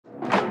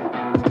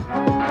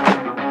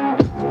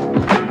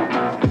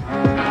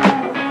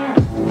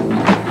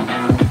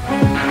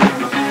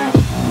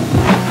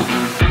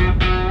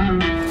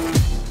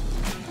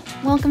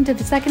to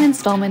the second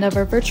installment of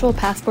our virtual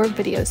passport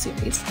video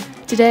series.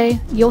 Today,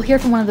 you'll hear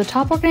from one of the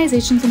top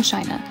organizations in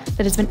China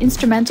that has been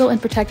instrumental in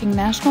protecting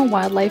national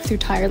wildlife through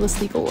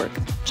tireless legal work,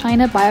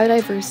 China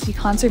Biodiversity,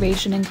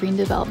 Conservation and Green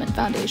Development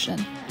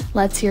Foundation.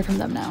 Let's hear from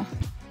them now.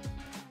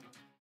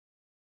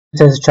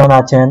 This is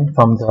John Tian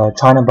from the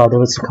China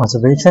Biodiversity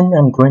Conservation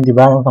and Green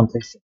Development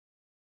Foundation.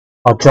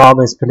 Our job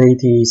is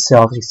pretty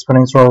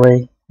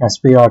self-explanatory, as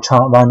we are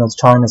one of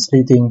China's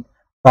leading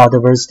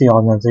biodiversity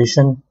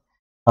organization.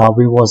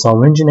 We was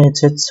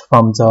originated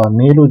from the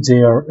Middle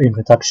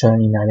reintroduction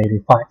in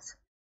 1985.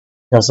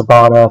 There's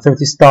about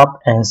 50 staff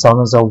and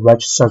thousands of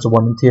registered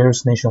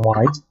volunteers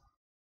nationwide.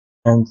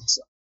 And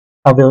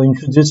I will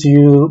introduce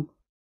you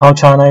how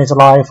China is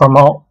like from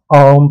our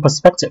own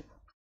perspective.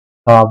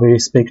 We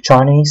speak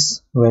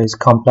Chinese with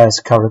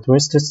complex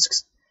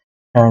characteristics,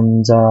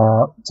 and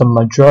the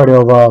majority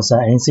of us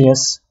are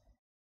atheists,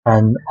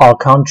 and our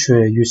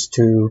country used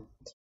to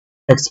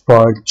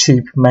export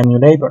cheap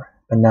manual labor,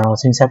 but now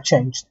things have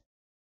changed.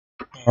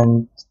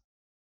 And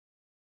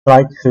I'd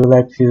like to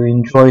let you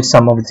enjoy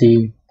some of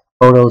the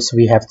photos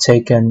we have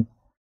taken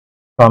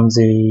from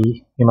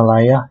the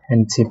Himalaya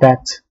and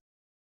Tibet.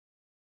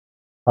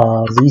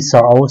 These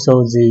are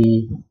also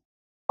the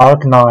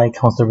organized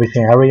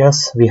conservation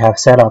areas we have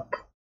set up.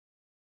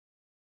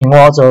 In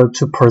order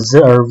to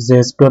preserve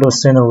this beautiful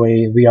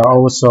scenery, we are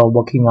also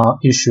working on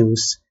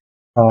issues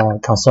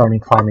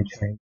concerning climate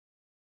change.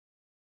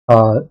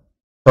 So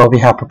we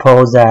have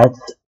proposed that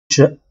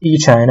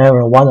each and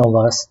every one of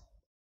us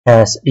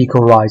has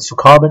equal rights to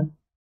carbon,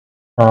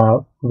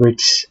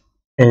 which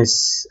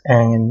is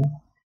a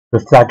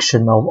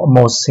reflection of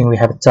most things we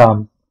have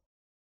done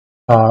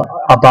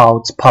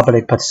about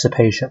public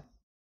participation.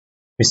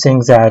 We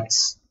think that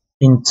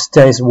in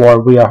today's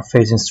world we are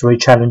facing three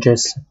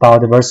challenges: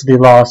 biodiversity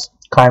loss,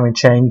 climate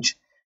change,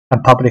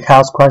 and public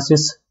health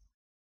crisis,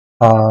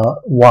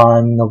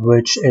 one of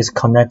which is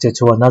connected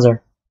to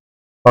another.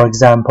 For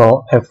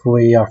example, if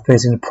we are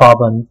facing the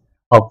problem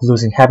of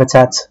losing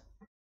habitat,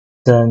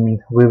 then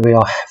we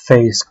will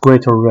face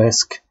greater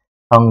risk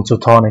on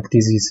zoonotic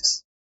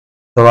diseases.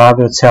 So I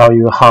will tell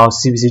you how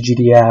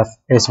CBCGDF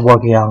is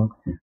working on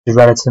the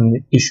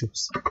related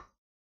issues.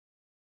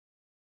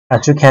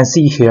 As you can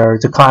see here,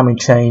 the climate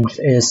change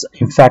is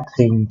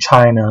affecting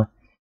China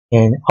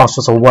in all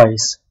sorts of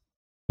ways.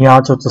 In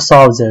order to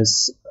solve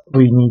this,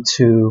 we need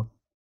to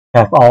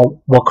have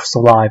all walks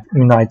of life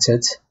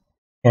united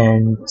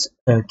and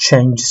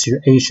change the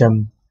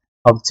situation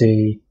of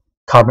the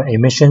carbon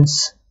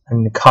emissions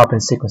and the carbon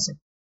sequencing.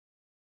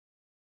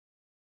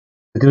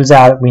 To do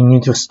that, we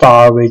need to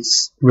start with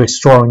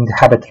restoring the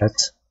habitat.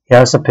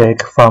 Here's a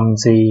pic from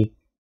the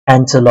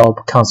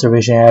antelope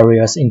conservation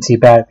areas in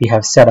Tibet we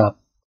have set up.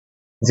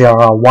 There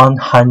are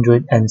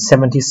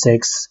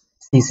 176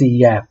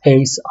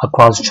 CCEFAs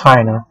across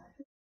China.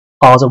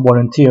 All the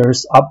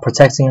volunteers are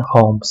protecting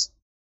homes,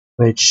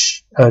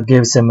 which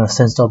gives them a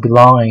sense of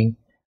belonging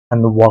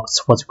and works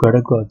for the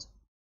greater good.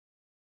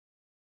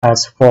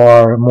 As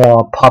for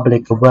more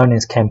public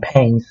awareness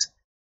campaigns,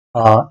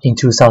 in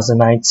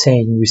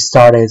 2019 we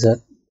started the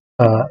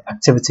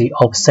activity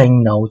of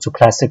saying no to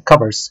plastic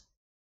covers,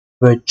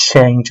 which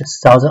changed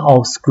thousands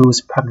of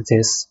schools'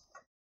 practice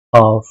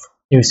of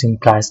using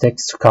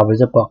plastics to cover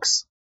the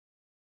books.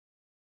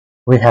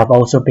 We have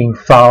also been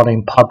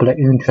filing public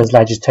interest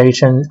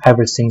legislation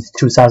ever since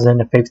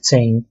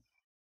 2015.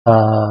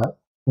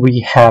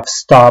 We have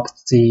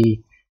stopped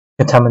the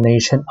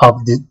contamination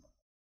of the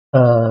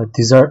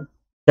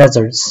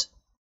deserts,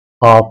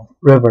 of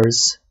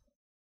rivers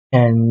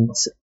and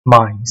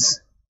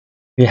mines.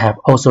 We have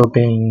also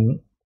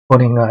been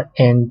putting an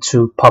end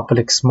to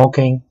public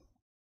smoking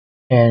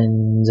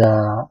and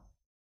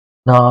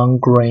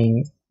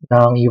non-green,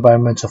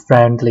 non-environmental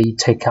friendly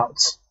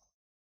takeouts.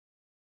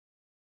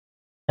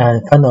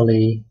 And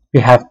finally, we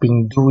have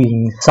been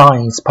doing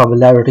science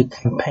popularity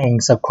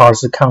campaigns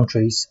across the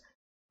countries,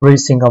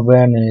 raising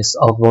awareness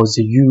of both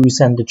the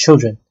youth and the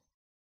children.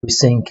 We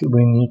think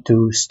we need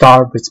to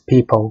start with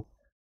people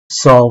to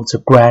solve the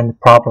grand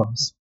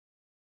problems.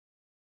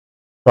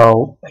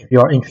 So if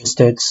you are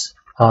interested,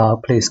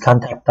 please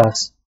contact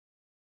us,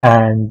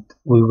 and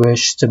we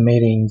wish the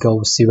meeting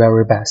goes the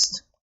very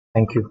best.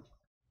 Thank you.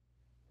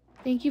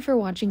 Thank you for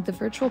watching the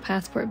virtual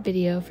passport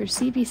video for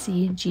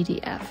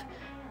CBCGDF.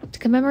 To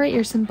commemorate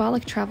your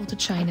symbolic travel to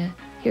China,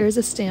 here is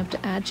a stamp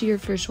to add to your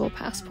virtual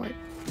passport.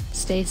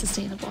 Stay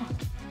sustainable.